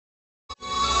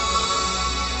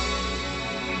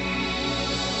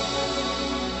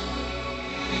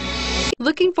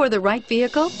Looking for the right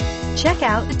vehicle? Check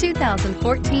out the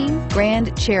 2014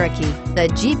 Grand Cherokee.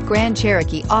 The Jeep Grand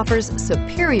Cherokee offers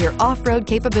superior off-road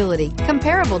capability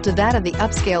comparable to that of the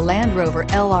upscale Land Rover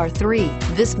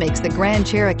LR3. This makes the Grand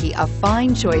Cherokee a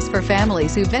fine choice for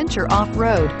families who venture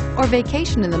off-road or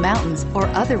vacation in the mountains or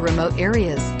other remote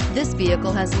areas. This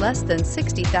vehicle has less than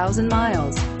 60,000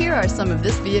 miles. Here are some of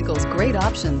this vehicle's great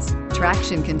options: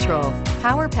 traction control,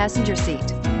 power passenger seat,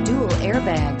 dual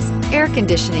airbags, air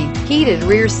conditioning, heated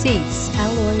rear seats,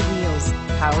 alloy wheels,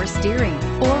 power steering,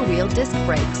 four-wheel disc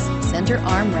brakes, center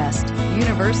armrest,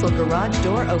 universal garage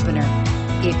door opener.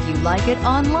 If you like it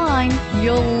online,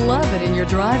 you'll love it in your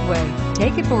driveway.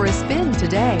 Take it for a spin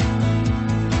today.